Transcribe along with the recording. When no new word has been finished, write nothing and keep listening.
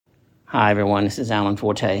Hi, everyone. This is Alan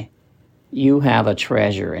Forte. You have a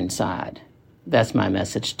treasure inside. That's my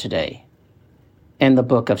message today. In the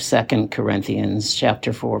book of 2 Corinthians,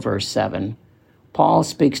 chapter 4, verse 7, Paul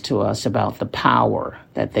speaks to us about the power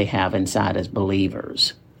that they have inside as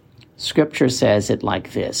believers. Scripture says it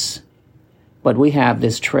like this: "But we have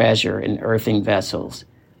this treasure in earthen vessels,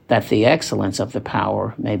 that the excellence of the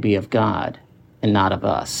power may be of God and not of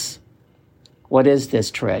us." What is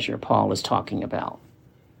this treasure Paul is talking about?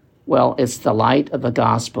 Well, it's the light of the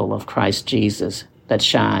gospel of Christ Jesus that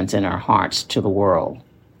shines in our hearts to the world.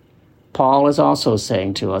 Paul is also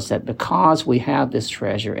saying to us that because we have this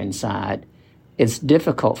treasure inside, it's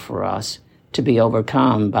difficult for us to be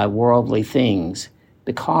overcome by worldly things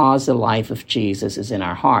because the life of Jesus is in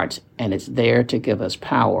our hearts and it's there to give us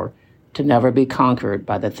power to never be conquered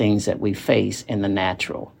by the things that we face in the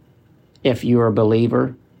natural. If you're a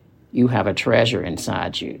believer, you have a treasure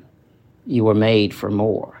inside you. You were made for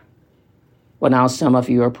more. Well, now some of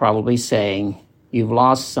you are probably saying, you've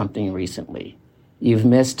lost something recently. You've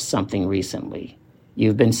missed something recently.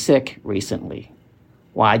 You've been sick recently.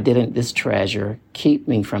 Why didn't this treasure keep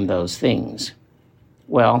me from those things?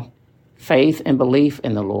 Well, faith and belief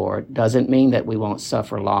in the Lord doesn't mean that we won't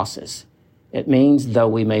suffer losses. It means though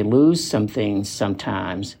we may lose some things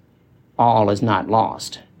sometimes, all is not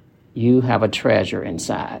lost. You have a treasure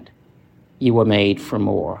inside. You were made for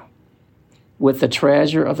more. With the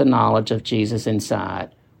treasure of the knowledge of Jesus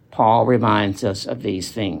inside, Paul reminds us of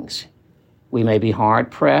these things. We may be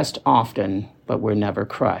hard-pressed often, but we're never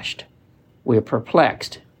crushed. We're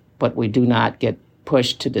perplexed, but we do not get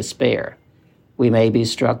pushed to despair. We may be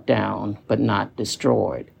struck down, but not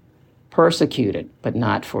destroyed. Persecuted, but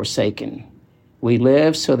not forsaken. We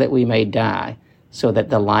live so that we may die, so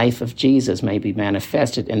that the life of Jesus may be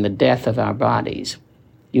manifested in the death of our bodies.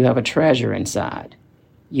 You have a treasure inside.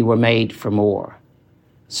 You were made for more.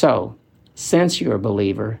 So, since you're a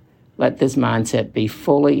believer, let this mindset be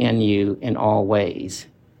fully in you in all ways.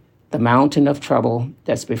 The mountain of trouble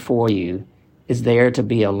that's before you is there to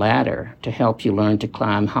be a ladder to help you learn to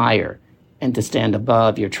climb higher and to stand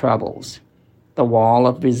above your troubles. The wall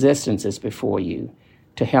of resistance is before you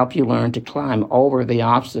to help you learn to climb over the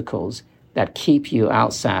obstacles that keep you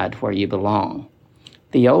outside where you belong.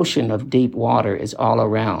 The ocean of deep water is all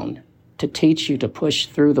around to teach you to push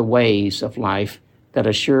through the waves of life that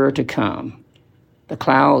are sure to come. The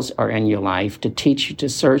clouds are in your life to teach you to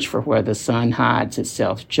search for where the sun hides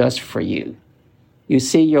itself just for you. You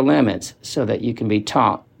see your limits so that you can be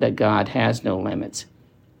taught that God has no limits.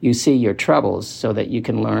 You see your troubles so that you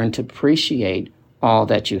can learn to appreciate all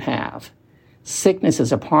that you have. Sickness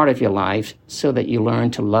is a part of your life so that you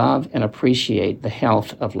learn to love and appreciate the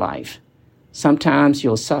health of life. Sometimes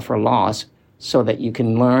you'll suffer loss so that you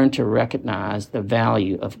can learn to recognize the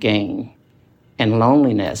value of gain. And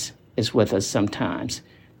loneliness is with us sometimes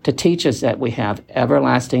to teach us that we have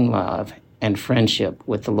everlasting love and friendship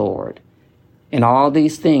with the Lord. In all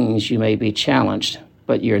these things you may be challenged,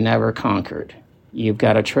 but you're never conquered. You've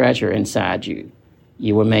got a treasure inside you.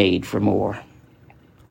 You were made for more.